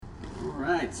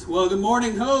right. Well, good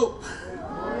morning, Hope. Good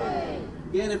morning.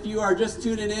 Again, if you are just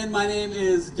tuning in, my name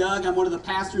is Doug. I'm one of the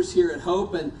pastors here at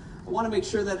Hope, and I want to make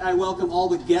sure that I welcome all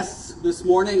the guests this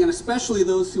morning, and especially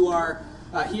those who are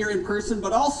here in person,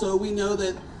 but also we know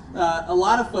that a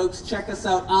lot of folks check us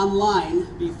out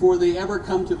online before they ever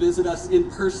come to visit us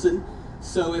in person.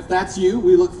 So if that's you,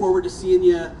 we look forward to seeing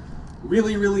you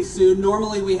really soon.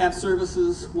 Normally we have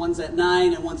services, one's at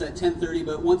 9 and one's at 10:30,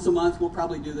 but once a month we'll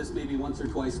probably do this maybe once or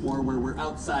twice more where we're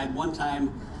outside one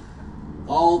time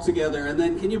all together. And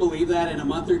then can you believe that in a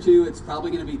month or two it's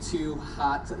probably going to be too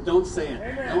hot? Don't say it.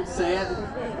 Amen. Don't say it.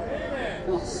 Amen.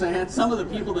 Don't say it. Some of the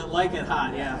people that like it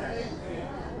hot, yeah.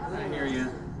 I hear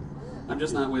you. I'm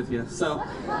just not with you. So,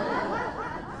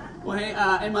 well, hey,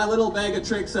 in my little bag of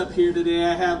tricks up here today,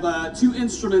 I have 2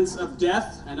 instruments of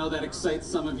death. I know that excites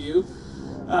some of you.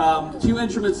 2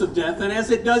 instruments of death. And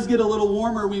as it does get a little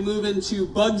warmer, we move into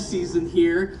bug season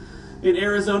here in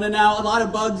Arizona. Now, a lot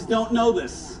of bugs don't know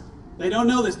this. They don't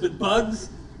know this, but bugs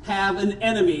have an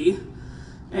enemy.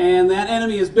 And that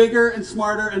enemy is bigger and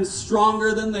smarter and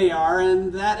stronger than they are.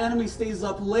 And that enemy stays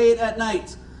up late at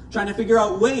night trying to figure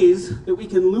out ways that we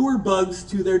can lure bugs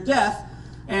to their death.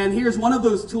 And here's one of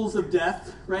those tools of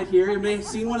death right here. You may have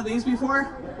seen one of these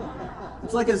before.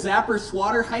 It's like a zapper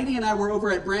swatter. Heidi and I were over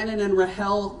at Brandon and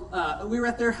Rahel. We were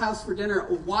at their house for dinner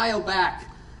a while back,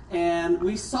 and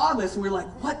we saw this, and we were like,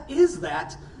 what is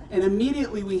that? And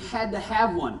immediately we had to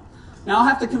have one. Now, I'll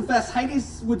have to confess, Heidi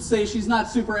would say she's not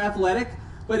super athletic,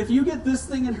 but if you get this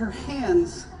thing in her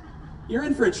hands, you're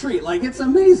in for a treat. Like, it's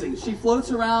amazing. She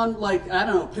floats around like, I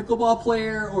don't know, pickleball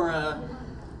player or a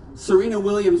Serena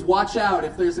Williams. Watch out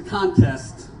if there's a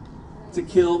contest to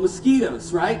kill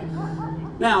mosquitoes, right?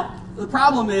 Now, the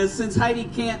problem is, since Heidi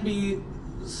can't be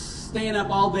staying up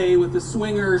all day with the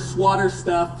swinger swatter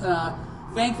stuff,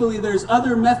 thankfully there's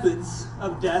other methods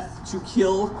of death to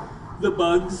kill the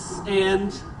bugs,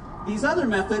 and these other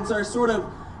methods are sort of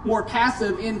more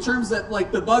passive in terms that,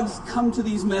 like, the bugs come to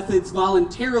these methods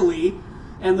voluntarily,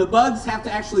 and the bugs have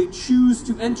to actually choose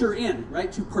to enter in,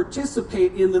 right, to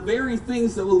participate in the very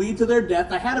things that will lead to their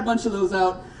death. I had a bunch of those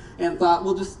out and thought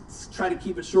we'll just try to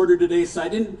keep it shorter today, so I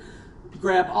didn't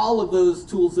grab all of those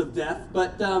tools of death,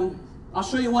 but I'll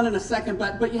show you one in a second.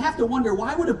 But you have to wonder,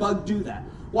 why would a bug do that?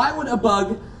 Why would a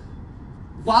bug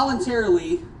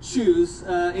voluntarily choose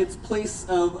its place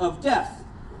of death?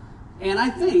 And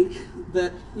I think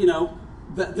that, you know,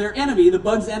 their enemy, the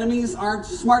bug's enemies, aren't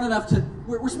smart enough to,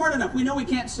 we're smart enough. We know we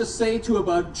can't just say to a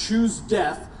bug, choose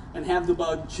death, and have the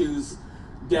bug choose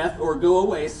death or go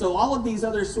away. So all of these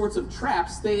other sorts of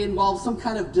traps, they involve some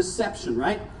kind of deception,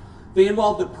 right? They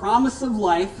involve the promise of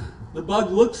life. The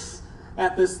bug looks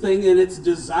at this thing and it's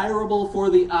desirable for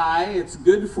the eye, it's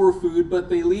good for food, but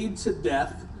they lead to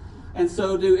death. And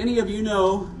so do any of you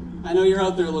know, I know you're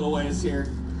out there a little ways here,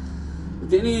 but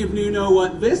do any of you know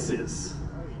what this is?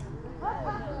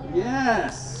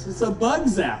 Yes, it's a bug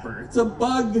zapper. It's a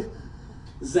bug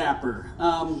zapper.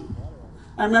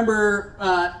 I remember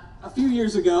a few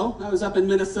years ago, I was up in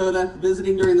Minnesota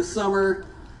visiting during the summer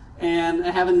and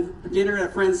having dinner at a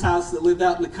friend's house that lived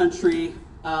out in the country.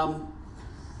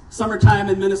 Summertime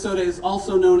in Minnesota is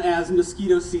also known as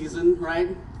mosquito season, right?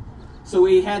 So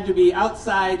we had to be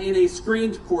outside in a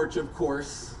screened porch, of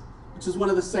course, which is one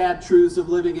of the sad truths of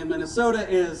living in Minnesota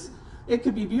is it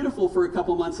could be beautiful for a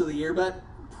couple months of the year, but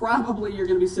probably you're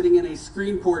going to be sitting in a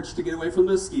screen porch to get away from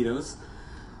mosquitoes.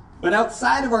 But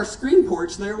outside of our screen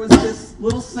porch, there was this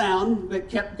little sound that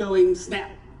kept going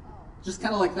snap. Just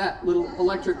kind of like that, little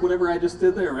electric, whatever I just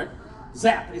did there, right?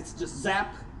 Zap. It's just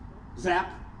zap,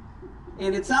 zap.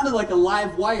 And it sounded like a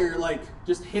live wire, like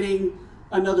just hitting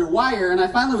another wire. And I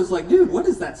finally was like, dude, what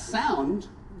is that sound?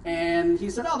 And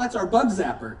he said, oh, that's our bug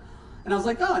zapper. And I was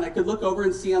like, oh, and I could look over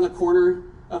and see on the corner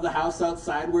of the house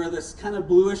outside where this kind of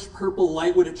bluish purple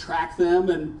light would attract them.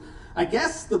 And I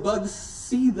guess the bugs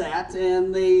see that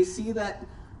and they see that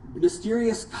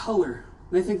mysterious color.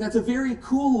 And they think that's a very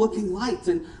cool looking light.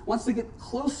 And once they get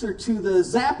closer to the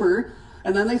zapper,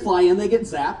 and then they fly in, they get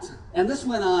zapped. And this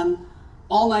went on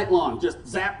all night long, just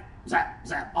zap, zap,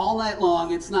 zap, all night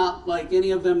long. It's not like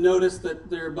any of them noticed that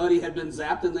their buddy had been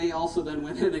zapped and they also then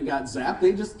went in and got zapped.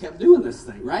 They just kept doing this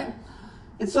thing, right?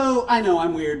 And so, I know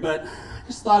I'm weird, but I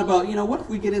just thought about, you know, what if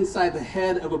we get inside the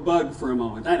head of a bug for a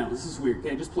moment? I know, this is weird,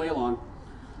 okay, just play along.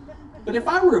 But if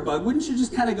I were a bug, wouldn't you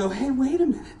just kind of go, hey, wait a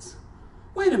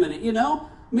minute, you know?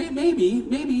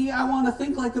 Maybe I want to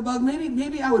think like a bug.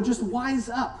 Maybe I would just wise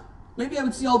up. Maybe I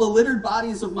would see all the littered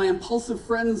bodies of my impulsive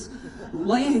friends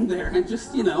laying there and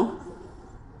just, you know,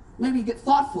 maybe get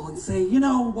thoughtful and say, you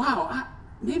know, wow,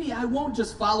 maybe I won't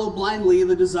just follow blindly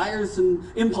the desires and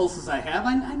impulses I have.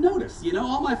 I notice,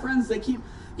 all my friends, they keep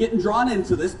getting drawn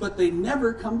into this, but they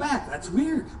never come back. That's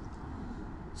weird.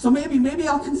 So maybe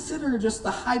I'll consider just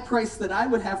the high price that I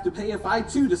would have to pay if I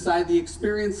too decide the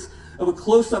experience of a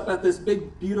close-up at this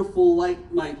big, beautiful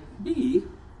light might be.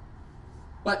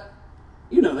 But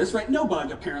you know this, right? No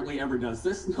bug apparently ever does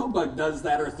this. No bug does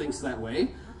that or thinks that way.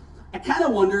 I kind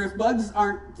of wonder if bugs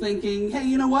aren't thinking, hey,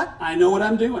 you know what? I know what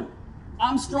I'm doing.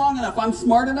 I'm strong enough. I'm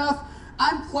smart enough.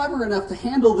 I'm clever enough to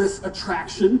handle this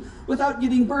attraction without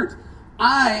getting burnt.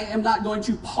 I am not going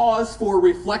to pause for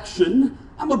reflection.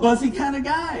 I'm a buzzy kind of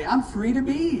guy. I'm free to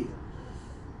be.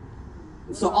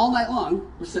 And so all night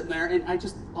long, we're sitting there, and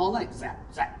all night, zap,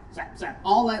 zap, zap, zap,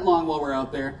 all night long while we're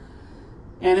out there.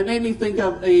 And it made me think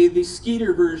of the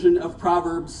Skeeter version of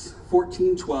Proverbs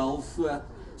 14:12.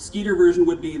 Skeeter version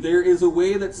would be, there is a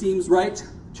way that seems right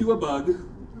to a bug,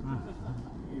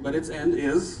 but its end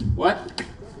is, what?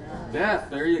 Death.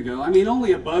 There you go. I mean,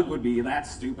 only a bug would be that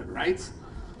stupid, right?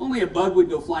 Only a bug would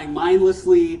go flying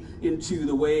mindlessly into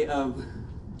the way of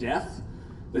death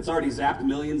that's already zapped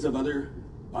millions of other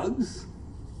bugs.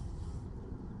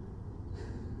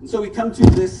 And so we come to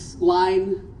this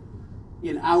line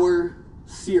in our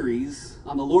series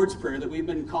on the Lord's Prayer that we've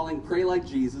been calling Pray Like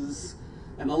Jesus.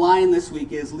 And the line this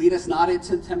week is, lead us not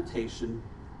into temptation,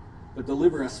 but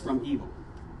deliver us from evil.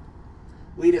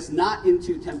 Lead us not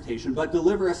into temptation, but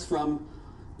deliver us from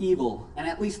evil. And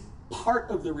at least part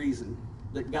of the reason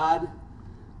that God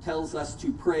tells us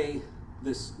to pray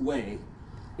this way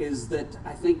is that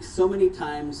I think so many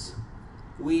times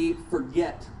we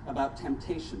forget about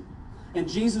temptation. And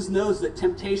Jesus knows that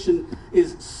temptation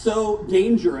is so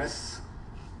dangerous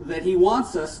that he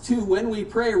wants us to, when we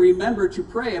pray, remember to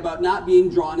pray about not being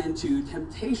drawn into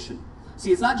temptation.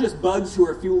 See, it's not just bugs who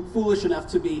are foolish enough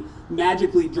to be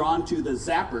magically drawn to the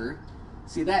zapper.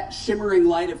 See, that shimmering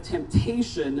light of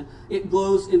temptation, it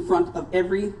glows in front of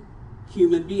every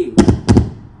human being.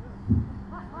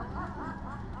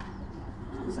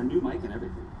 There's a new mic and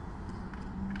everything.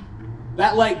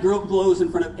 That light glows in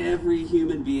front of every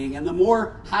human being, and the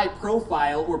more high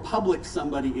profile or public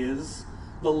somebody is,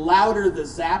 the louder the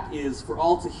zap is for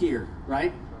all to hear,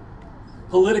 right?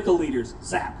 Political leaders,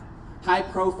 zap.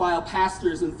 High-profile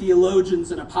pastors and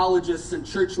theologians and apologists and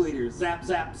church leaders, zap,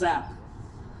 zap, zap.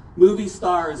 Movie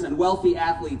stars and wealthy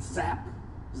athletes, zap,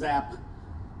 zap,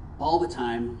 all the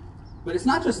time. But it's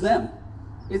not just them.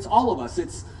 It's all of us.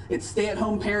 It's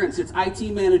stay-at-home parents, it's IT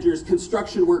managers,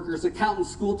 construction workers, accountants,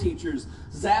 school teachers.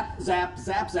 Zap, zap,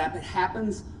 zap, zap. It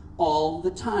happens all the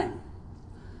time.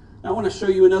 Now, I want to show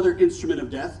you another instrument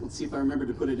of death. Let's see if I remember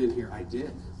to put it in here. I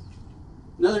did.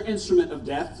 Another instrument of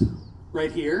death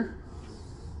right here.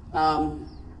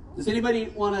 Does anybody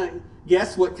want to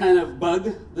guess what kind of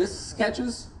bug this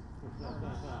catches?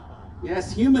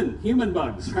 Yes, human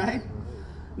bugs, right?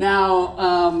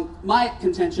 Now, my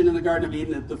contention in the Garden of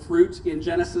Eden, the fruit in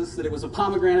Genesis, that it was a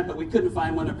pomegranate, but we couldn't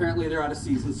find one. Apparently, they're out of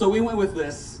season. So we went with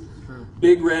this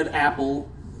big red apple.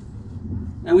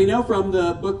 And we know from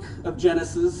the book of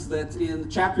Genesis that in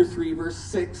chapter 3, verse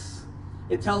 6,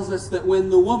 it tells us that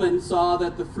when the woman saw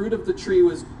that the fruit of the tree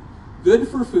was good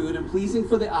for food and pleasing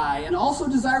for the eye, and also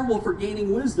desirable for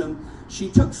gaining wisdom, she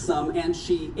took some and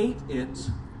she ate it.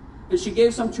 And she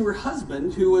gave some to her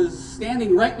husband, who was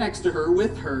standing right next to her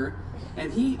with her,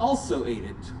 and he also ate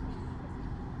it.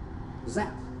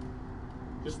 Zap.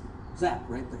 Just zap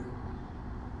right there.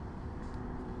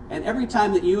 And every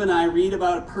time that you and I read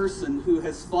about a person who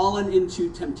has fallen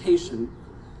into temptation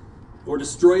or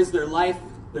destroys their life,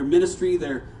 their ministry,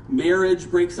 their marriage,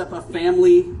 breaks up a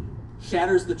family,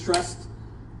 shatters the trust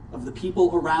of the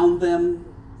people around them,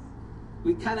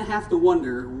 we kind of have to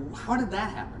wonder, how did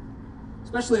that happen?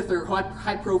 Especially if they're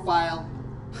high profile.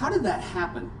 How did that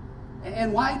happen?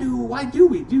 And why do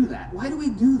we do that? Why do we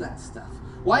do that stuff?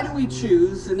 Why do we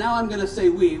choose, and now I'm going to say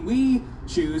we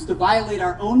choose to violate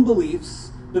our own beliefs,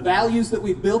 the values that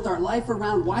we've built our life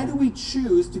around? Why do we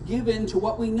choose to give in to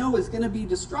what we know is going to be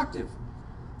destructive?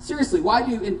 Seriously, why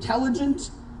do intelligent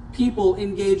people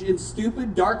engage in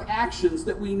stupid, dark actions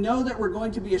that we know that we're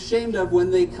going to be ashamed of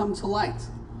when they come to light?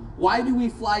 Why do we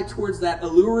fly towards that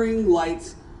alluring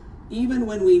light even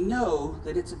when we know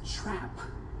that it's a trap?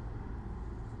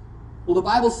 Well, the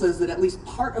Bible says that at least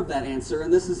part of that answer,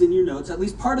 and this is in your notes, at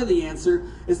least part of the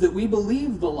answer is that we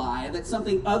believe the lie that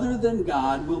something other than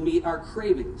God will meet our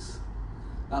cravings.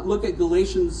 Look at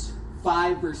Galatians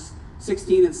 5, verse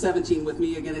 16 and 17 with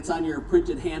me. Again, it's on your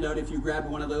printed handout if you grab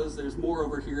one of those. There's more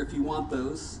over here if you want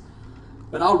those.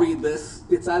 But I'll read this.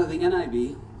 It's out of the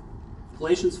NIV.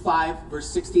 Galatians 5, verse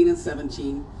 16 and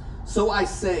 17. So I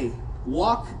say,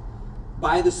 walk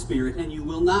by the Spirit, and you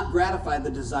will not gratify the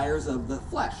desires of the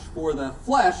flesh. For the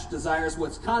flesh desires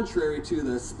what's contrary to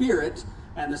the Spirit,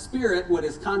 and the Spirit what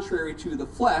is contrary to the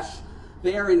flesh.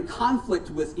 They are in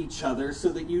conflict with each other, so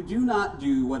that you do not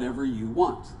do whatever you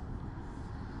want.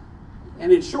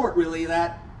 And in short, really,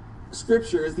 that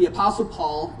scripture is the Apostle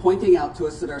Paul pointing out to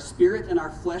us that our spirit and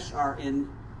our flesh are in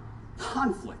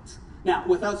conflict. Now,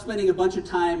 without spending a bunch of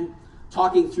time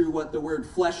talking through what the word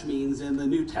flesh means in the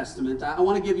New Testament, I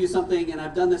want to give you something, and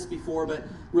I've done this before, but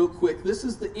real quick. This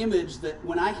is the image that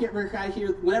whenever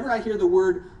I hear the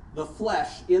word the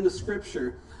flesh in the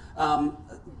scripture,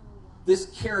 this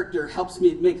character helps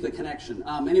me make the connection.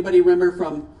 Anybody remember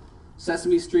from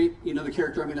Sesame Street? You know the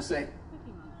character I'm going to say?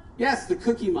 Yes, the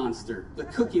Cookie Monster. The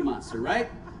Cookie Monster, right?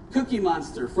 Cookie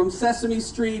Monster from Sesame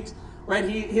Street, right?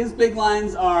 His big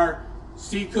lines are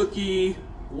see cookie,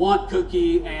 want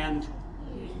cookie, and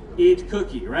eat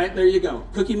cookie, right? There you go.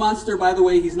 Cookie Monster, by the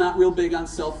way, he's not real big on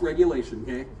self-regulation,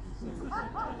 okay?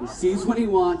 He sees what he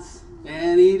wants,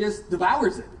 and he just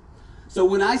devours it. So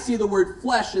when I see the word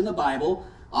flesh in the Bible,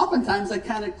 oftentimes I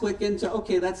kind of click into,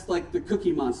 okay, that's like the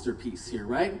Cookie Monster piece here,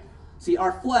 right? See,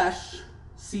 our flesh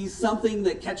sees something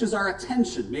that catches our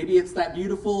attention. Maybe it's that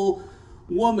beautiful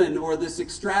woman or this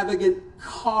extravagant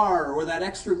car or that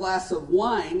extra glass of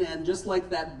wine, and just like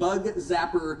that bug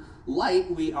zapper light,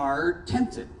 we are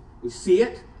tempted. We see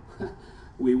it,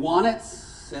 we want it,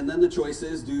 and then the choice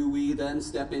is, do we then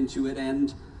step into it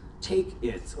and take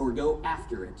it or go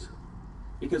after it?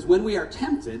 Because when we are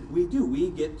tempted, we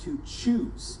get to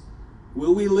choose.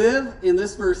 Will we live, in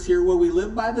this verse here, will we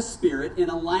live by the Spirit in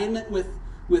alignment with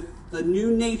the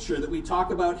new nature that we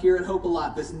talk about here at Hope a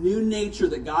lot, this new nature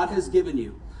that God has given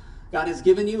you? God has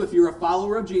given you, if you're a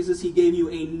follower of Jesus, He gave you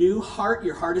a new heart.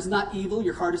 Your heart is not evil.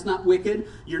 Your heart is not wicked.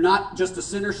 You're not just a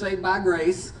sinner saved by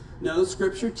grace. No,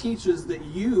 Scripture teaches that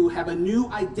you have a new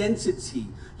identity.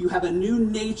 You have a new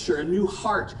nature, a new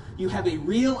heart. You have a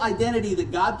real identity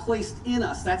that God placed in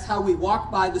us. That's how we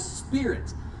walk by the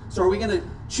Spirit. So are we going to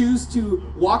choose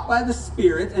to walk by the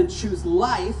Spirit and choose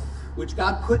life, which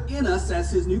God put in us as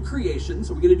His new creation?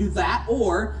 So we're going to do that,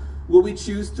 or will we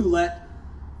choose to let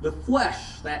the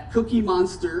flesh, that Cookie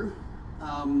Monster,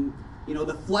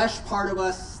 the flesh part of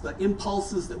us, the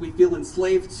impulses that we feel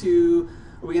enslaved to,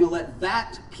 are we going to let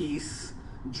that piece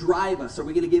drive us? Are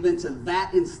we going to give into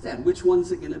that instead? Which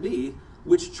one's it going to be?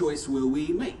 Which choice will we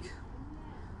make?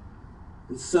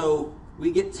 And so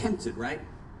we get tempted, right?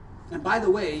 And by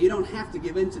the way, you don't have to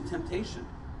give in to temptation.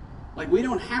 Like, we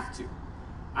don't have to.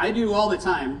 I do all the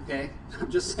time, okay?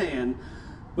 I'm just saying.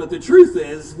 But the truth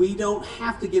is, we don't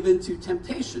have to give in to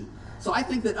temptation. So I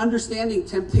think that understanding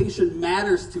temptation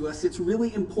matters to us. It's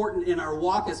really important in our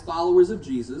walk as followers of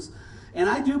Jesus. And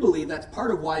I do believe that's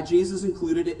part of why Jesus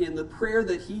included it in the prayer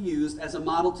that He used as a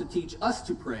model to teach us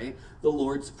to pray, the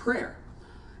Lord's Prayer.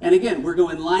 And again, we're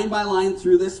going line by line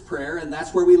through this prayer, and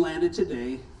that's where we landed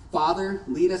today. Father,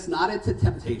 lead us not into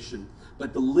temptation,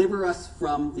 but deliver us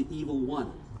from the evil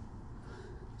one.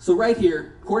 So right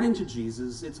here, according to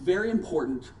Jesus, it's very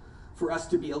important for us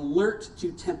to be alert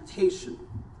to temptation.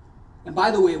 And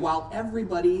by the way, while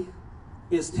everybody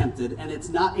is tempted, and it's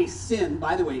not a sin,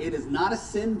 by the way, it is not a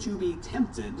sin to be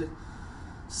tempted,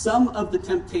 some of the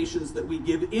temptations that we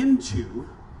give into,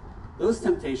 those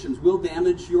temptations will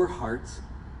damage your heart.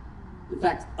 In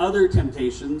fact, other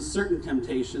temptations, certain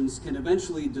temptations, can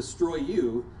eventually destroy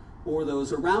you or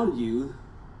those around you.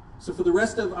 So for the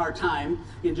rest of our time,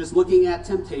 in just looking at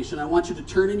temptation, I want you to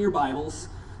turn in your Bibles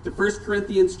to 1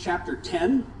 Corinthians chapter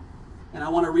 10. And I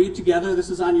want to read together, this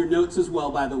is on your notes as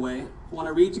well, by the way. I want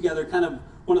to read together kind of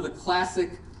one of the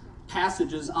classic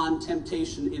passages on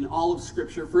temptation in all of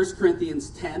Scripture. 1 Corinthians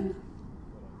 10,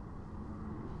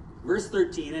 verse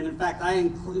 13. And in fact, I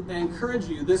encourage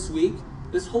you this week,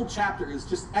 this whole chapter is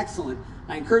just excellent.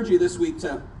 I encourage you this week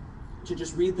to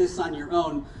just read this on your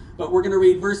own. But we're going to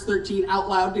read verse 13 out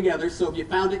loud together. So if you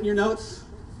found it in your notes,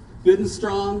 good and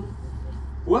strong.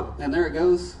 Whoop, and there it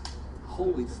goes.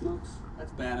 Holy smokes.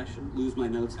 That's bad. I shouldn't lose my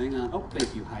notes. Hang on. Oh,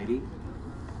 thank you, Heidi.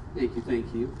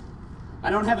 Thank you.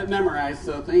 I don't have it memorized,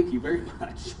 so thank you very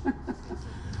much.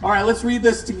 All right, let's read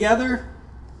this together.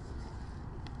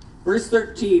 Verse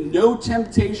 13, no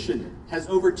temptation has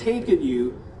overtaken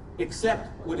you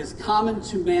except what is common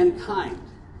to mankind.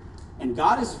 And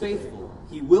God is faithful.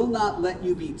 He will not let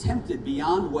you be tempted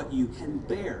beyond what you can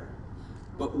bear.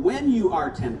 But when you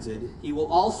are tempted, He will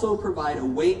also provide a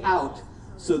way out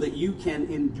so that you can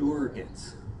endure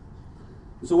it.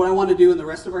 So what I want to do in the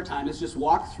rest of our time is just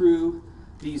walk through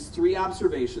these three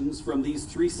observations from these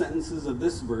three sentences of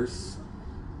this verse,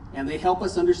 and they help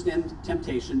us understand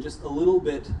temptation just a little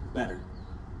bit better.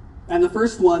 And the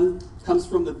first one comes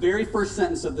from the very first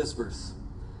sentence of this verse.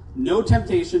 No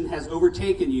temptation has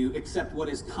overtaken you except what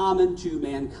is common to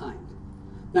mankind.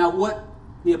 Now, what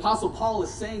the Apostle Paul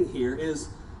is saying here is,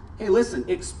 hey, listen,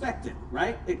 expect it,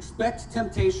 right? Expect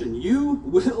temptation. You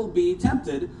will be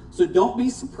tempted, so don't be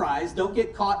surprised. Don't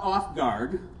get caught off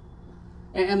guard.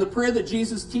 And the prayer that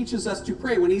Jesus teaches us to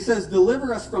pray, when he says,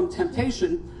 deliver us from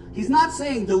temptation, he's not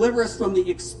saying deliver us from the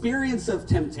experience of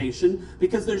temptation,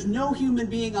 because there's no human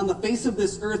being on the face of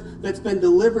this earth that's been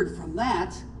delivered from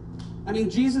that. I mean,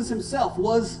 Jesus himself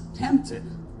was tempted.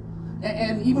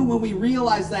 And even when we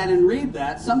realize that and read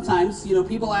that, sometimes,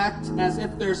 people act as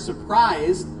if they're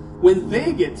surprised when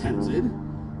they get tempted,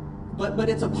 but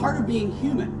it's a part of being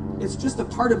human. It's just a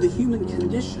part of the human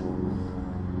condition.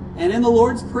 And in the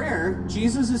Lord's Prayer,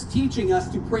 Jesus is teaching us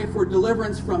to pray for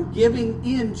deliverance from giving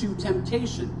in to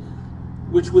temptation,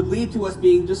 which would lead to us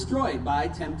being destroyed by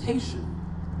temptation.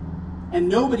 And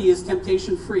nobody is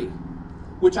temptation free,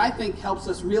 which I think helps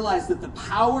us realize that the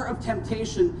power of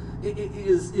temptation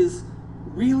is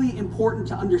really important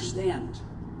to understand.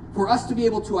 For us to be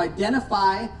able to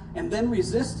identify and then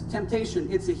resist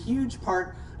temptation, it's a huge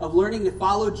part of learning to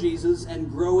follow Jesus and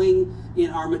growing in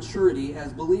our maturity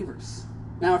as believers.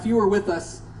 Now, if you were with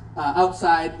us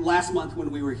outside last month when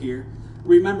we were here,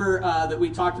 remember that we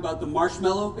talked about the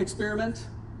marshmallow experiment?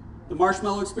 The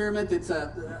marshmallow experiment, it's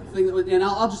a thing that, and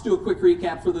I'll just do a quick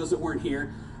recap for those that weren't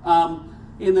here.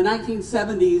 In the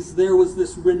 1970s, there was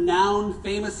this renowned,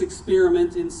 famous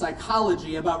experiment in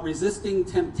psychology about resisting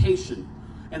temptation.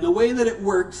 And the way that it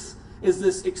works is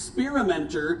this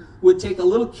experimenter would take a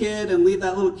little kid and leave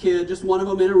that little kid, just one of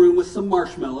them, in a room with some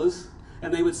marshmallows.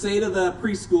 And they would say to the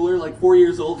preschooler, like 4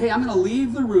 years old, hey, I'm going to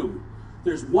leave the room.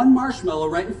 There's one marshmallow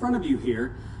right in front of you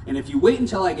here. And if you wait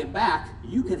until I get back,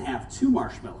 you can have 2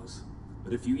 marshmallows.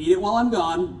 But if you eat it while I'm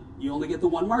gone, you only get the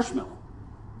 1 marshmallow.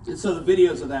 And so the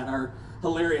videos of that are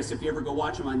hilarious. If you ever go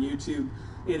watch them on YouTube,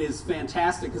 it is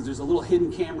fantastic because there's a little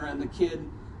hidden camera and the kid.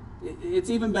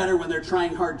 It's even better when they're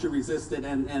trying hard to resist it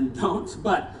and don't,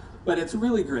 but it's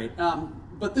really great.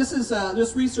 But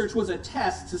this research was a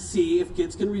test to see if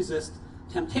kids can resist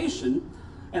temptation.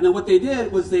 And then what they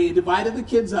did was they divided the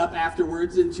kids up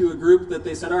afterwards into a group that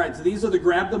they said, all right, so these are the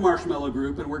grab the marshmallow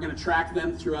group, and we're going to track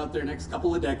them throughout their next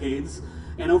couple of decades.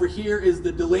 And over here is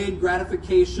the delayed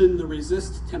gratification, the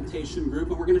resist temptation group,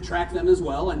 and we're going to track them as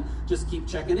well and just keep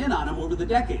checking in on them over the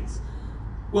decades.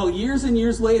 Well, years and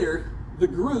years later, the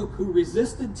group who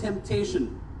resisted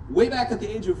temptation, way back at the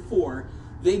age of 4,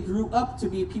 they grew up to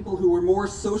be people who were more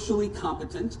socially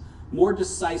competent, more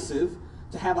decisive,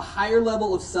 to have a higher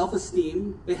level of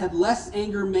self-esteem. They had less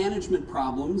anger management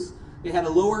problems. They had a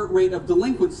lower rate of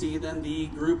delinquency than the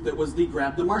group that was the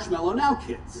grab the marshmallow now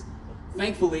kids.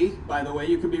 Thankfully, by the way,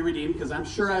 you can be redeemed, because I'm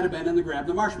sure I'd have been in the grab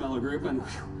the marshmallow group, and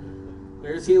whew,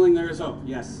 there's healing, there is hope.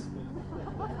 Yes.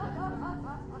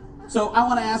 So I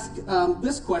want to ask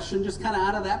this question just kind of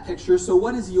out of that picture. So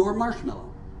what is your marshmallow?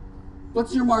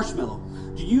 What's your marshmallow?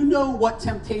 Do you know what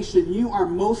temptation you are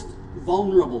most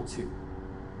vulnerable to?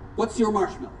 What's your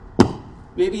marshmallow?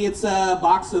 Maybe it's a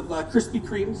box of Krispy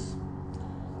Kremes.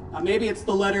 Maybe it's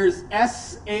the letters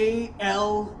S-A-L-E,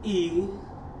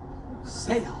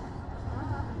 sale.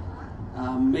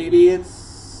 Maybe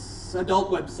it's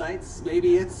adult websites.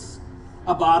 Maybe it's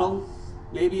a bottle.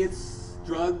 Maybe it's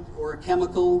drug or a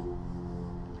chemical.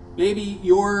 Maybe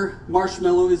your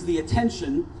marshmallow is the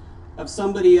attention of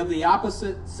somebody of the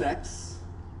opposite sex.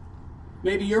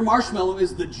 Maybe your marshmallow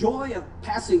is the joy of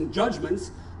passing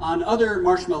judgments on other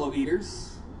marshmallow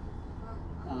eaters.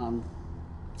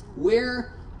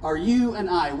 Where are you and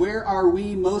I? Where are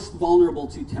we most vulnerable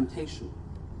to temptation?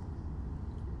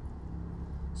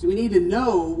 So we need to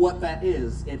know what that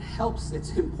is.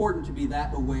 It's important to be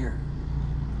that aware.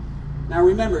 Now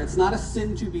remember, it's not a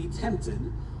sin to be tempted,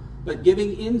 but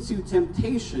giving into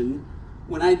temptation,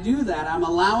 when I do that, I'm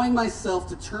allowing myself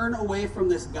to turn away from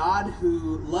this God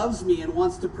who loves me and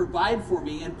wants to provide for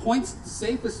me and points the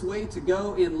safest way to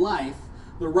go in life,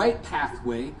 the right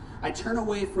pathway. I turn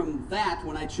away from that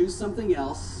when I choose something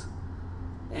else,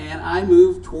 and I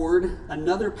move toward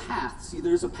another path. See,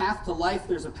 there's a path to life,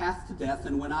 there's a path to death,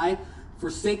 and when I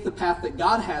forsake the path that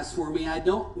God has for me, I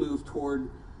don't move toward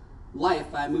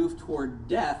life, I move toward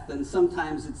death. And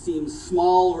sometimes it seems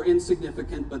small or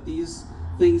insignificant, but these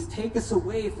things take us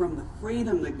away from the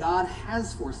freedom that God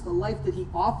has for us, the life that he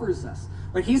offers us.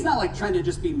 Right? He's not like trying to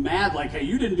just be mad, like, hey,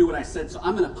 you didn't do what I said, so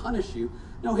I'm going to punish you.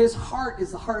 No, his heart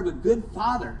is the heart of a good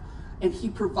father, and he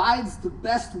provides the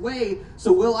best way.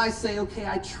 So will I say, okay,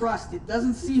 I trust. It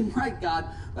doesn't seem right, God,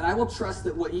 but I will trust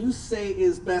that what you say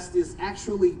is best is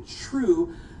actually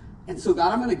true, And so,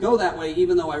 God, I'm going to go that way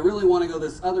even though I really want to go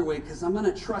this other way because I'm going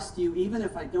to trust you even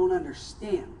if I don't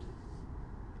understand.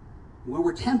 When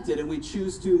we're tempted and we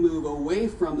choose to move away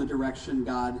from the direction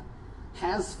God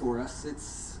has for us,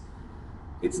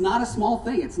 it's not a small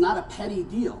thing. It's not a petty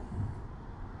deal.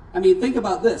 I mean, think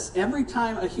about this. Every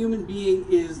time a human being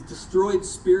is destroyed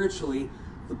spiritually,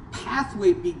 the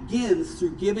pathway begins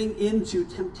through giving into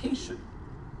temptation.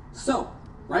 So,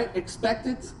 right, expect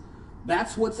it.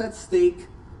 That's what's at stake.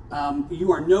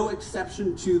 You are no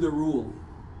exception to the rule.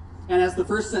 And as the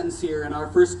first sentence here in our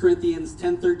 1 Corinthians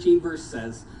 10:13 verse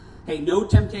says, hey, no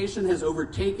temptation has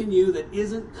overtaken you that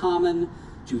isn't common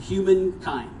to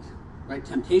humankind. Right?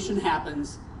 Temptation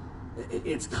happens.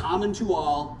 It's common to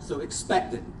all, so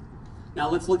expect it. Now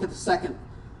let's look at the second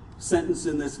sentence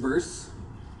in this verse.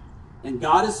 And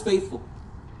God is faithful.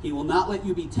 He will not let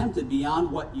you be tempted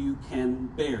beyond what you can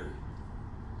bear.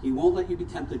 He won't let you be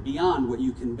tempted beyond what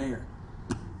you can bear.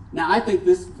 Now, I think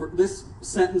this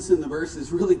sentence in the verse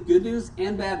is really good news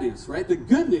and bad news, right? The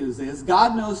good news is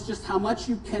God knows just how much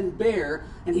you can bear,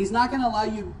 and he's not going to allow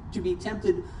you to be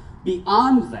tempted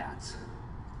beyond that.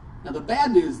 Now, the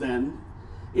bad news then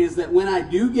is that when I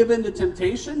do give in to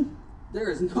temptation, there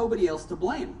is nobody else to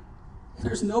blame.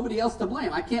 There's nobody else to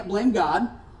blame. I can't blame God.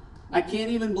 I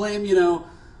can't even blame,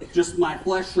 just my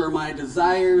flesh or my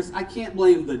desires. I can't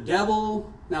blame the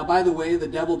devil. Now, by the way, the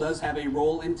devil does have a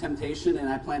role in temptation, and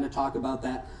I plan to talk about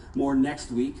that more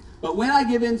next week. But when I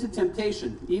give in to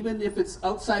temptation, even if it's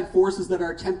outside forces that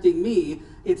are tempting me,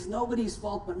 it's nobody's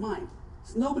fault but mine.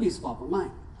 It's nobody's fault but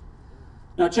mine.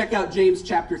 Now, check out James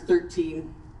chapter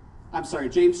 1,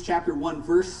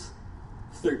 verse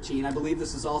 13. I believe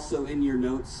this is also in your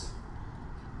notes.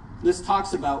 This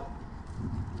talks about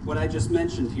what I just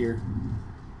mentioned here.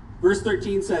 Verse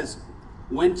 13 says,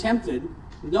 when tempted,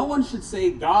 no one should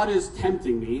say, God is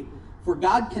tempting me, for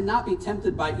God cannot be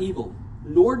tempted by evil,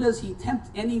 nor does he tempt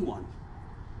anyone.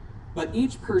 But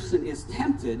each person is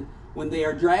tempted when they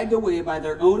are dragged away by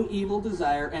their own evil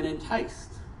desire and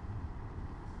enticed.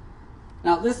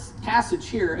 Now, this passage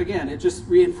here, again, it just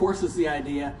reinforces the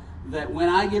idea that when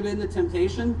I give in to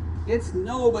temptation, it's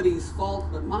nobody's fault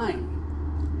but mine.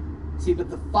 See,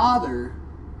 but the Father,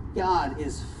 God,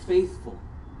 is faithful.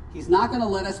 He's not going to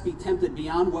let us be tempted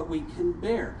beyond what we can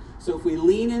bear. So if we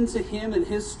lean into him and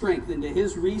his strength, into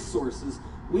his resources,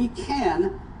 we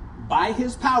can, by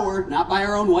his power, not by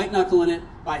our own white knuckle in it,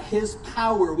 by his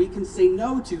power, we can say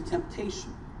no to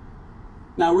temptation.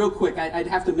 Now, real quick, I'd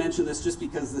have to mention this just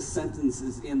because this sentence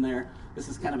is in there. This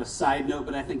is kind of a side note,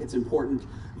 but I think it's important.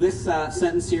 This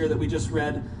sentence here that we just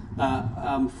read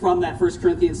from that 1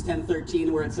 Corinthians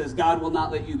 10:13, where it says, God will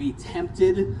not let you be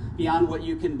tempted beyond what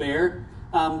you can bear.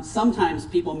 Sometimes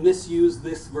people misuse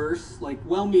this verse, like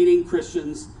well-meaning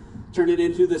Christians turn it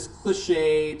into this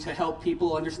cliche to help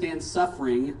people understand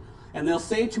suffering. And they'll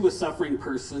say to a suffering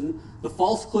person, the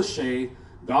false cliche,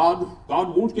 God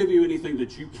won't give you anything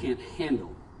that you can't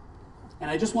handle.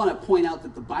 And I just want to point out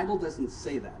that the Bible doesn't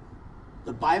say that.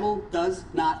 The Bible does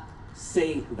not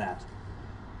say that.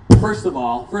 First of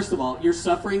all, your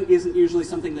suffering isn't usually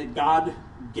something that God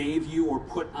gave you or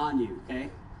put on you,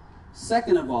 okay?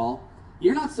 Second of all,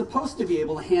 you're not supposed to be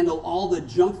able to handle all the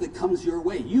junk that comes your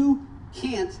way. You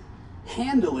can't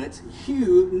handle it.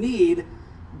 You need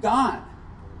God.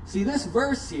 See, this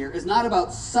verse here is not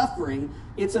about suffering.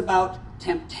 It's about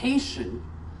temptation.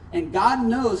 And God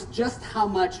knows just how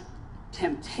much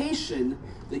temptation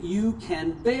that you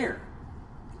can bear.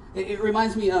 It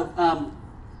reminds me of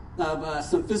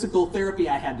some physical therapy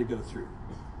I had to go through.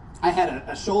 I had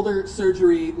a shoulder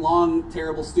surgery, long,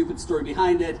 terrible, stupid story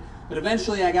behind it. But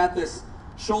eventually I got this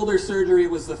shoulder surgery.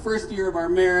 It was the first year of our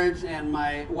marriage, and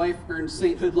my wife earned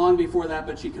sainthood long before that,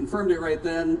 but she confirmed it right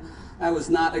then. I was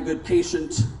not a good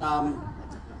patient.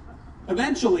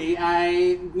 Eventually,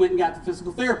 I went and got the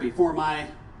physical therapy for my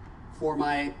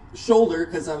shoulder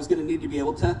because I was going to need to be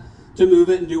able to move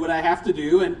it and do what I have to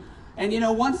do. And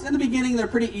once in the beginning, they're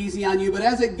pretty easy on you, but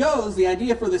as it goes, the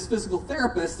idea for this physical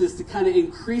therapist is to kind of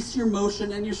increase your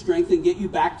motion and your strength and get you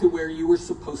back to where you were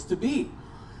supposed to be.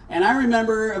 And I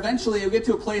remember eventually I would get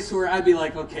to a place where I'd be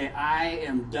like, okay, I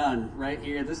am done right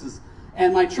here.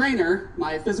 And my trainer,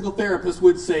 my physical therapist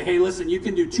would say, hey, listen, you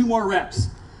can do 2 more reps.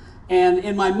 And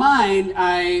in my mind,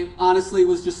 I honestly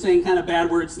was just saying kind of bad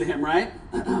words to him, right?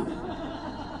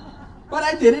 But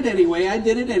I did it anyway.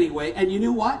 And you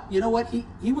know what?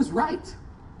 He was right.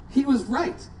 He was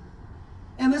right.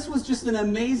 And this was just an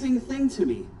amazing thing to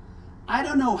me. I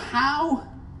don't know how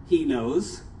he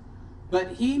knows,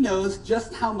 but he knows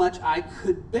just how much I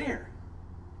could bear.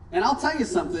 And I'll tell you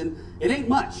something, it ain't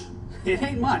much. It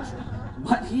ain't much.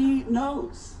 But he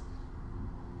knows.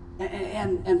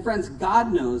 And friends,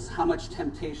 God knows how much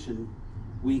temptation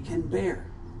we can bear.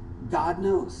 God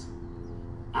knows.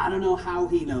 I don't know how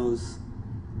he knows,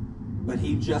 but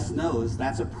he just knows.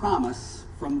 That's a promise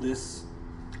from this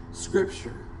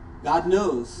scripture. God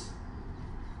knows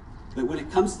that when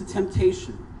it comes to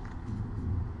temptation,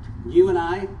 you and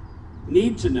I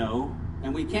need to know,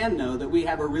 and we can know, that we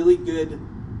have a really good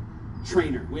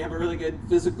trainer. We have a really good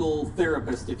physical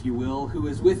therapist, if you will, who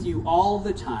is with you all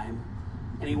the time,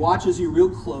 and he watches you real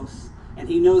close, and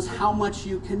he knows how much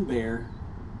you can bear,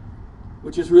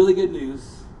 which is really good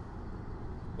news.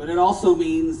 But it also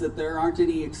means that there aren't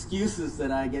any excuses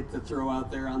that I get to throw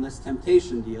out there on this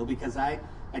temptation deal, because I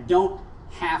don't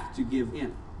have to give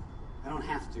in. I don't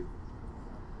have to.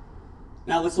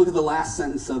 Now let's look at the last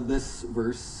sentence of this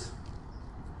verse.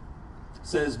 It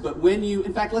says, but when you,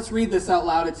 in fact, let's read this out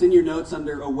loud. It's in your notes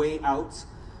under a way out.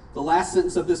 The last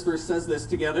sentence of this verse says this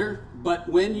together. But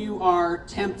when you are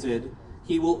tempted,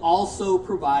 he will also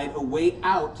provide a way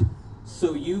out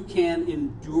so you can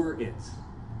endure it.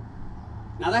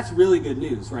 Now that's really good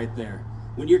news right there.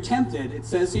 When you're tempted, it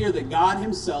says here that God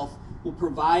himself will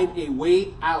provide a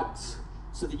way out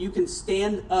so that you can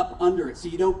stand up under it, so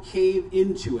you don't cave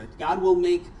into it. God will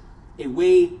make a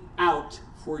way out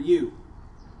for you.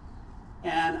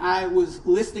 And I was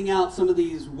listing out some of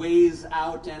these ways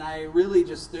out, and I really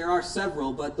there are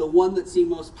several, but the one that seemed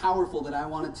most powerful that I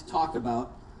wanted to talk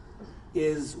about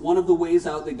is one of the ways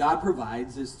out that God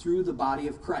provides is through the body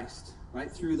of Christ, right?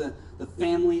 Through the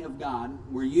family of God,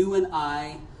 where you and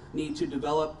I need to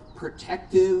develop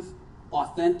protective,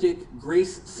 authentic,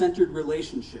 grace-centered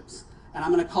relationships. And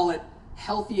I'm going to call it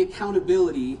healthy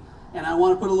accountability. And I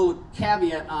want to put a little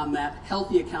caveat on that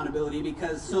healthy accountability,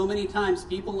 because so many times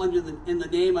people in the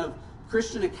name of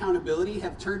Christian accountability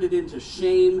have turned it into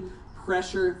shame,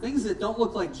 pressure, things that don't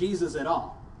look like Jesus at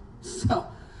all. So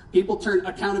people turn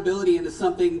accountability into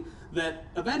something that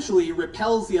eventually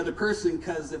repels the other person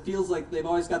because it feels like they've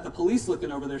always got the police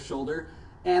looking over their shoulder.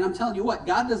 And I'm telling you what,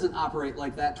 God doesn't operate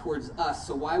like that towards us,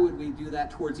 so why would we do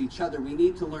that towards each other? We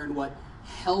need to learn what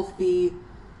healthy,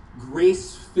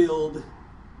 grace-filled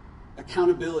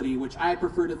accountability, which I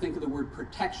prefer to think of the word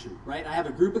protection, right? I have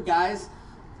a group of guys,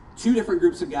 2 different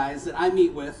groups of guys that I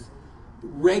meet with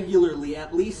regularly,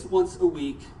 at least once a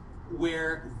week,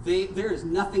 where there is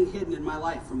nothing hidden in my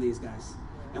life from these guys.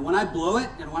 And when I blow it,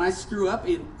 and when I screw up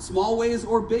in small ways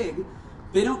or big,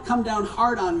 they don't come down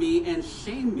hard on me and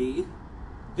shame me.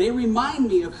 They remind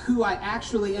me of who I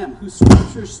actually am, who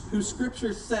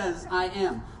Scripture says I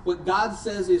am, what God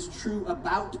says is true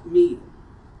about me.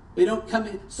 They don't come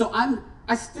in. So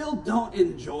I still don't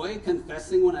enjoy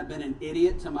confessing when I've been an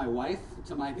idiot to my wife,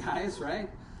 to my guys, right?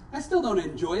 I still don't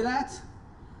enjoy that.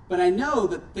 But I know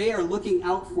that they are looking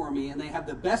out for me, and they have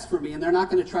the best for me, and they're not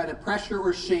going to try to pressure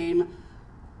or shame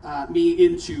me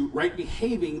into right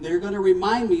behaving. They're going to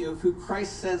remind me of who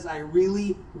Christ says I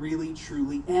really, really,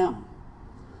 truly am.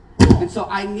 And so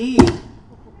I need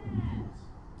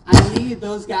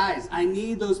those guys. I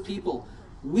need those people.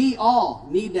 We all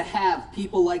need to have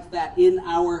people like that in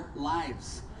our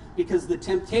lives, because the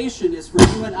temptation is for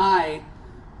you and I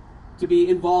to be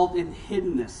involved in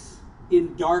hiddenness,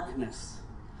 in darkness.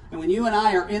 And when you and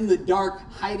I are in the dark,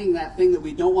 hiding that thing that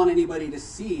we don't want anybody to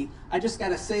see, I just got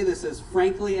to say this as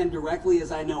frankly and directly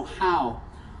as I know how.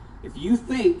 If you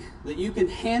think that you can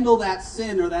handle that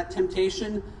sin or that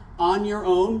temptation on your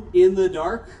own in the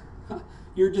dark,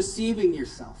 you're deceiving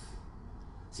yourself.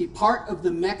 See, part of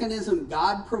the mechanism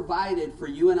God provided for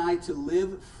you and I to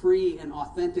live free and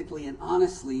authentically and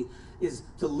honestly is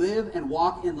to live and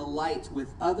walk in the light with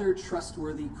other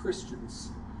trustworthy Christians.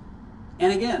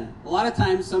 And again, a lot of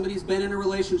times somebody's been in a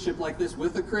relationship like this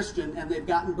with a Christian and they've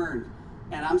gotten burned.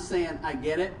 And I'm saying, I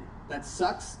get it. That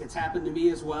sucks. It's happened to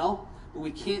me as well. But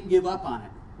we can't give up on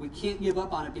it. We can't give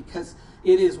up on it, because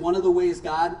it is one of the ways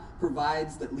God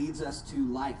provides that leads us to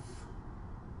life.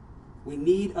 We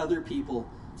need other people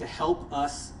to help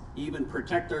us even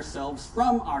protect ourselves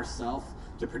from ourselves,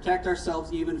 to protect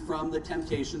ourselves even from the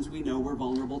temptations we know we're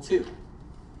vulnerable to.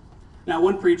 Now,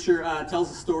 one preacher tells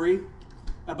a story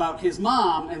about his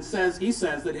mom, and he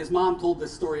says that his mom told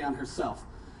this story on herself.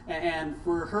 And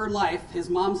for her life, his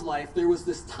mom's life, there was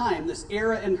this time, this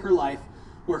era in her life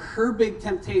where her big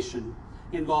temptation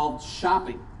involved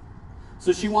shopping.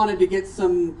 So she wanted to get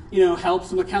some, help,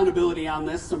 some accountability on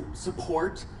this, some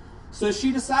support. So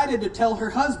she decided to tell her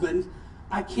husband,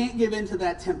 I can't give in to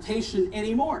that temptation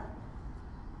anymore.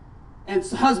 And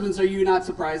so, husbands, are you not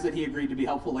surprised that he agreed to be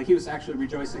helpful? Like, he was actually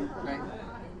rejoicing, right?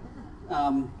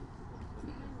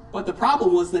 But the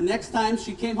problem was the next time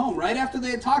she came home, right after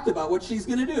they had talked about what she's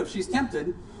going to do if she's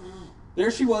tempted,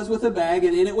 there she was with a bag,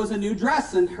 and in it was a new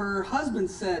dress. And her husband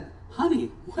said,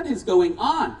 "Honey, what is going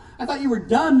on? I thought you were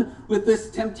done with this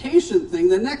temptation thing.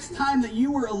 The next time that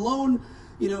you were alone,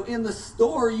 in the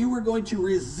store, you were going to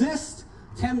resist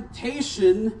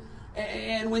temptation.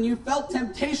 And when you felt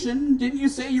temptation, didn't you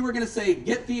say you were going to say,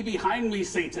 'Get thee behind me,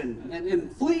 Satan,'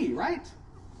 and flee, right?"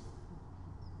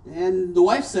 And the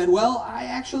wife said, "Well, I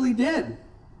actually did.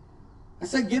 I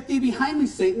said, 'Get thee behind me,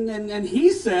 Satan.' And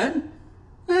he said,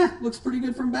 'Looks pretty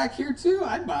good from back here too.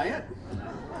 I'd buy it.'"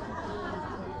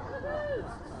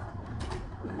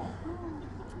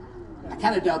 I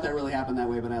kind of doubt that really happened that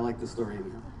way, but I like the story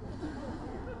anyhow.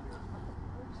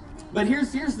 But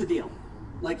here's the deal.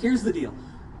 Here's the deal.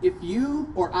 If you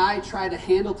or I try to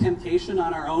handle temptation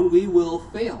on our own, we will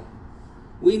fail.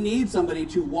 We need somebody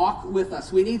to walk with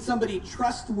us. We need somebody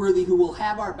trustworthy who will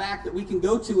have our back, that we can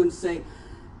go to and say,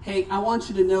 "Hey, I want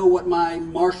you to know what my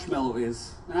marshmallow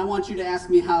is, and I want you to ask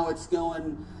me how it's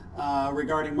going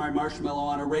regarding my marshmallow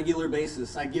on a regular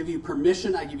basis. I give you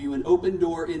permission. I give you an open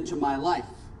door into my life."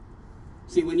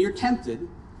 See, when you're tempted,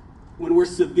 when we're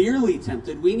severely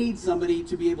tempted, we need somebody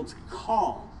to be able to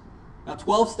call. Now,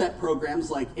 12-step programs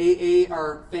like AA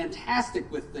are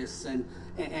fantastic with this,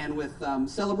 and with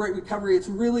Celebrate Recovery, it's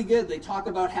really good. They talk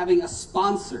about having a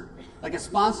sponsor, like a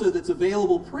sponsor that's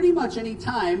available pretty much any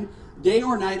time, day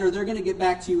or night, or they're going to get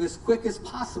back to you as quick as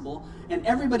possible. And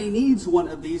everybody needs one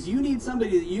of these. You need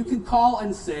somebody that you can call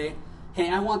and say, "Hey,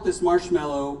 I want this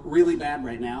marshmallow really bad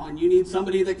right now." And you need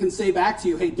somebody that can say back to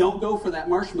you, "Hey, don't go for that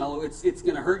marshmallow. It's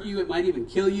going to hurt you. It might even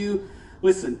kill you.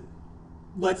 Listen,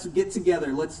 let's get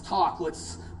together. Let's talk.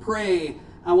 Let's pray.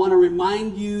 I want to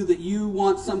remind you that you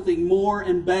want something more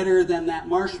and better than that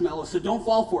marshmallow, so don't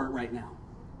fall for it right now."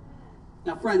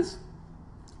 Now, friends,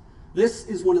 this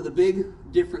is one of the big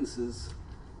differences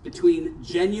between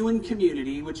genuine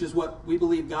community, which is what we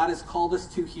believe God has called us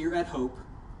to here at Hope,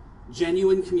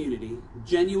 genuine community,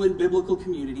 genuine biblical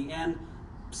community, and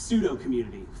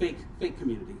pseudo-community, fake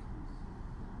community,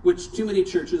 which too many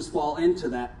churches fall into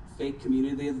that fake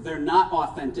community. They're not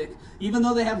authentic. Even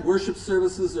though they have worship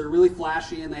services that are really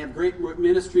flashy and they have great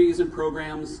ministries and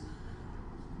programs,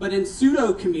 but in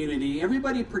pseudo-community,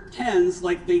 everybody pretends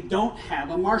like they don't have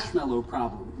a marshmallow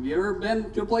problem. Have you ever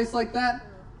been to a place like that?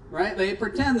 Right? They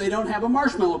pretend they don't have a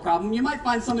marshmallow problem. You might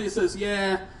find somebody who says,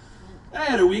 "Yeah, I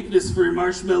had a weakness for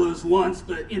marshmallows once,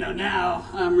 but now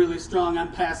I'm really strong.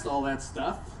 I'm past all that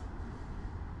stuff."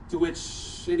 To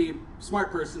which any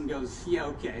smart person goes, "Yeah,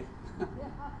 okay."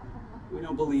 We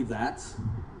don't believe that.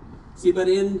 See, but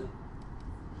in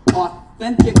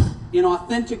authentic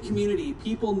community,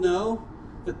 people know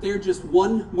that they're just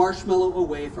one marshmallow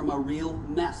away from a real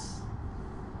mess.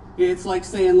 It's like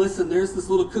saying, "Listen, there's this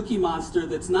little cookie monster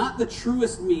that's not the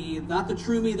truest me, not the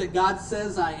true me that God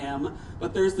says I am,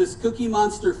 but there's this cookie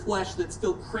monster flesh that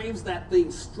still craves that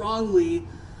thing strongly.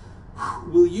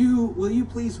 Will you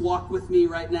please walk with me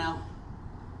right now?"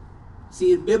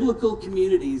 See, in biblical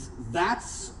communities,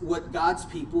 that's what God's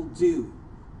people do.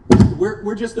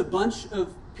 We're just a bunch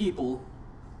of people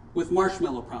with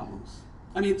marshmallow problems.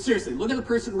 I mean, seriously, look at the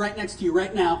person right next to you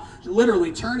right now.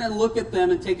 Literally, turn and look at them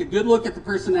and take a good look at the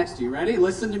person next to you. Ready?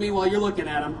 Listen to me while you're looking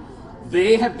at them.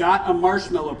 They have got a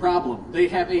marshmallow problem. They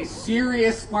have a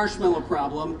serious marshmallow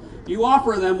problem. You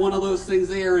offer them one of those things,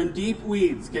 they are in deep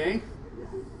weeds, okay?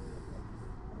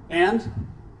 And,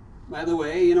 by the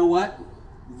way, you know what?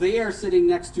 They are sitting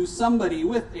next to somebody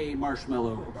with a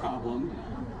marshmallow problem.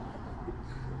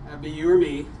 That'd be you or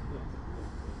me.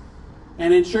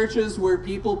 And in churches where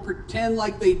people pretend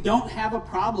like they don't have a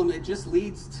problem, it just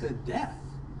leads to death.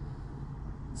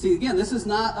 See, again, this is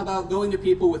not about going to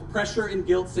people with pressure and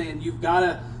guilt saying, "You've got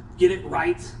to get it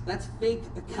right." That's fake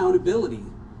accountability.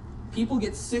 People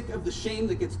get sick of the shame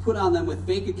that gets put on them with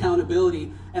fake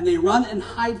accountability, and they run and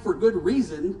hide for good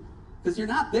reason, because you're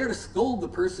not there to scold the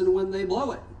person when they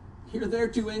blow it. You're there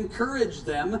to encourage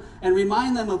them and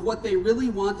remind them of what they really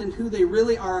want and who they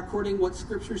really are according to what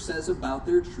Scripture says about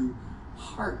their true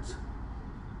heart.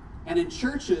 And in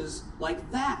churches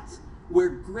like that, where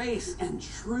grace and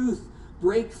truth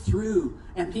break through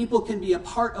and people can be a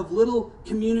part of little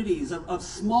communities, of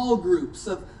small groups,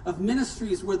 of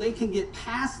ministries where they can get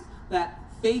past that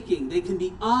faking, they can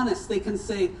be honest, they can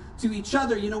say to each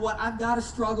other, "You know what, I've got a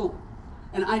struggle.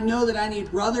 And I know that I need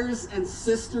brothers and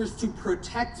sisters to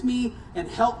protect me and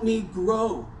help me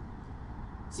grow."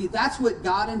 See, that's what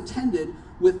God intended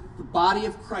with the body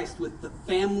of Christ, with the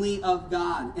family of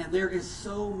God. And there is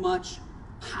so much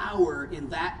power in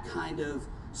that kind of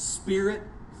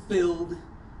spirit-filled,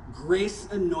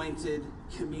 grace-anointed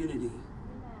community.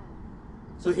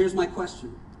 So here's my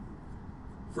question.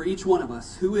 For each one of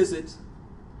us, who is it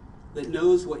that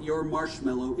knows what your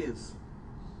marshmallow is?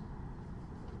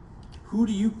 Who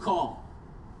do you call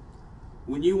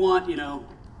when you want,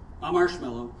 a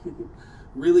marshmallow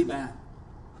really bad?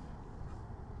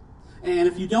 And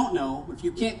if you don't know, if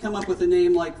you can't come up with a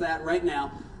name like that right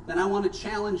now, then I want to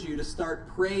challenge you to start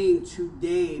praying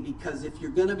today, because if you're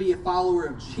going to be a follower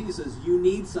of Jesus, you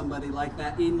need somebody like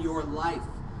that in your life.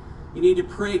 You need to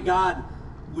pray, God,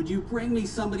 would you bring me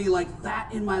somebody like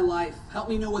that in my life? Help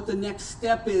me know what the next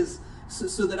step is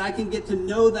so that I can get to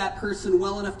know that person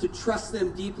well enough to trust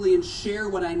them deeply and share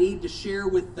what I need to share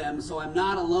with them so I'm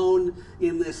not alone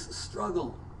in this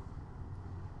struggle.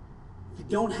 If you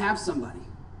don't have somebody,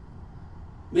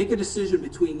 make a decision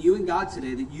between you and God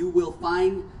today that you will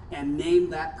find and name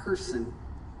that person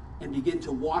and begin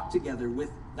to walk together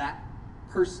with that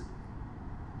person.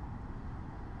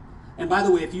 And by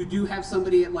the way, if you do have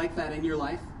somebody like that in your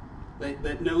life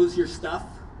that knows your stuff,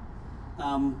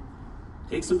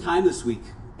 take some time this week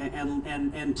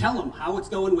and tell them how it's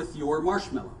going with your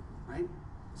marshmallow, right?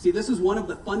 See, this is one of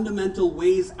the fundamental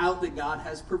ways out that God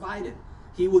has provided.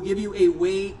 He will give you a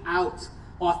way out.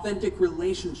 Authentic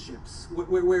relationships,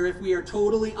 where if we are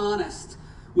totally honest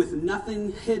with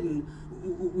nothing hidden,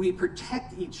 we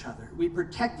protect each other. We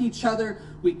protect each other.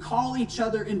 We call each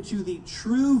other into the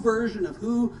true version of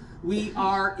who we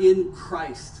are in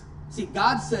Christ. See,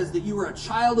 God says that you are a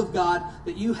child of God,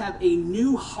 that you have a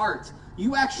new heart.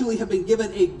 You actually have been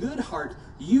given a good heart.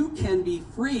 You can be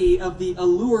free of the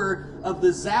allure of the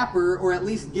zapper, or at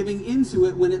least giving into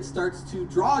it when it starts to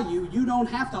draw you. You don't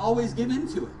have to always give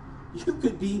into it. You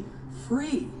could be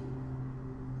free.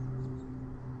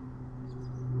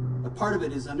 But part of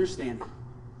it is understanding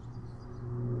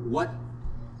what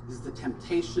is the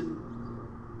temptation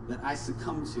that I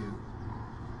succumb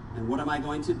to, and what am I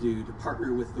going to do to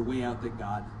partner with the way out that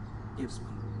God gives me.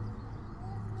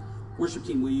 Worship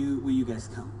team, will you guys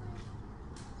come?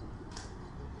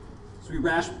 So we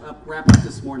wrap up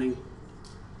this morning.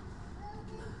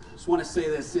 Just want to say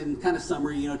this in kind of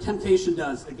summary. Temptation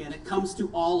does. Again, it comes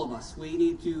to all of us. We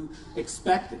need to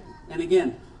expect it. And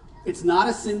again, it's not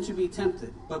a sin to be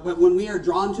tempted. But when we are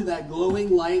drawn to that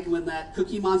glowing light, when that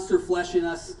Cookie Monster flesh in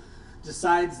us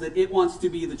decides that it wants to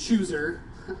be the chooser,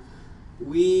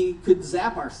 we could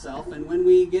zap ourselves. And when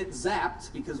we get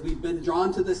zapped, because we've been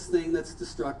drawn to this thing that's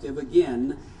destructive,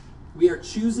 again, we are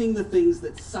choosing the things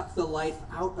that suck the life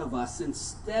out of us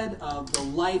instead of the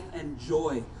life and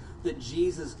joy that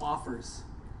Jesus offers.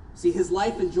 See, his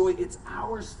life and joy, it's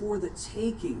ours for the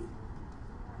taking.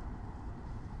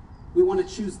 We want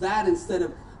to choose that instead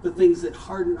of the things that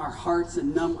harden our hearts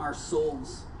and numb our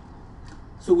souls.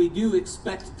 So we do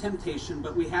expect temptation,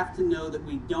 but we have to know that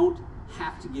we don't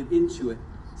have to give into it.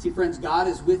 See, friends, God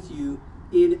is with you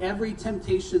in every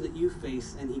temptation that you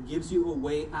face, and he gives you a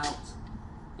way out.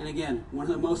 And again, one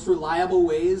of the most reliable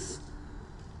ways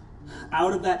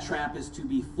out of that trap is to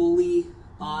be fully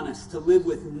honest, to live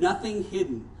with nothing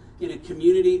hidden in a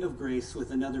community of grace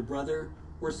with another brother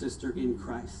or sister in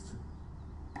Christ.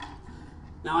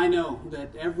 Now, I know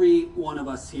that every one of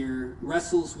us here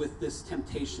wrestles with this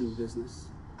temptation business.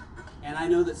 And I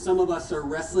know that some of us are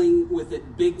wrestling with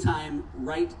it big time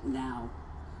right now.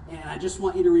 And I just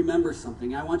want you to remember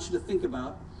something. I want you to think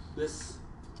about this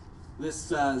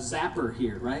zapper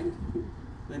here, right?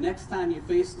 The next time you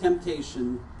face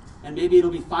temptation, and maybe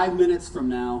it'll be 5 minutes from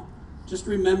now, just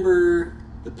remember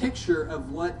the picture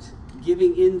of what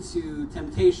giving into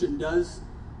temptation does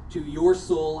to your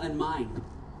soul and mind.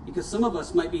 Because some of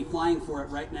us might be flying for it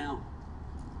right now.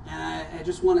 And I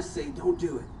just want to say, don't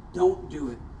do it. Don't do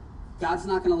it. God's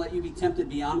not going to let you be tempted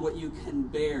beyond what you can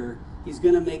bear. He's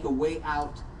going to make a way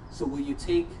out. So will you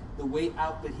take the way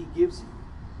out that he gives you?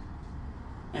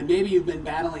 And maybe you've been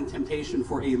battling temptation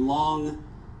for a long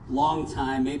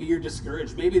time. Maybe you're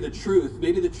discouraged. Maybe the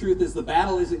truth is the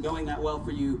battle isn't going that well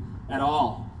for you at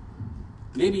all.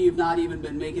 Maybe you've not even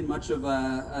been making much of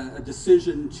a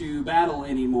decision to battle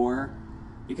anymore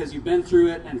because you've been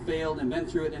through it and failed and been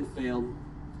through it and failed.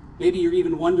 Maybe you're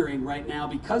even wondering right now,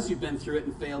 because you've been through it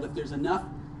and failed, if there's enough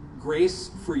grace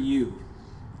for you.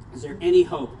 Is there any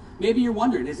hope? Maybe you're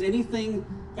wondering, is anything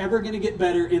ever going to get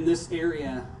better in this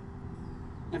area?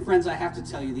 And friends, I have to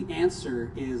tell you, the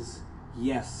answer is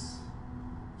yes.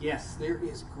 Yes, there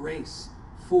is grace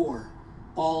for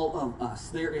all of us.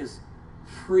 There is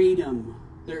freedom.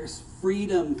 There is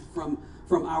freedom from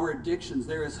our addictions.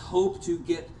 There is hope to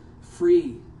get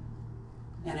free.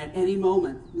 And at any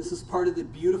moment, this is part of the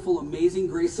beautiful, amazing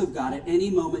grace of God. At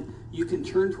any moment, you can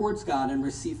turn towards God and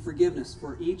receive forgiveness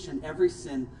for each and every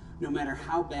sin, no matter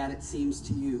how bad it seems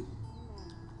to you.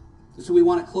 So we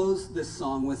want to close this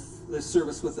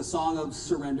service with a song of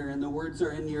surrender, and the words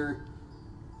are in your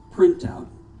printout.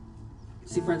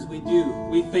 See, friends, we do.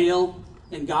 We fail,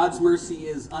 and God's mercy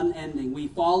is unending. We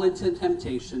fall into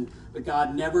temptation, but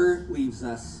God never leaves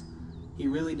us. He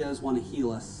really does want to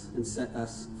heal us and set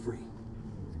us free.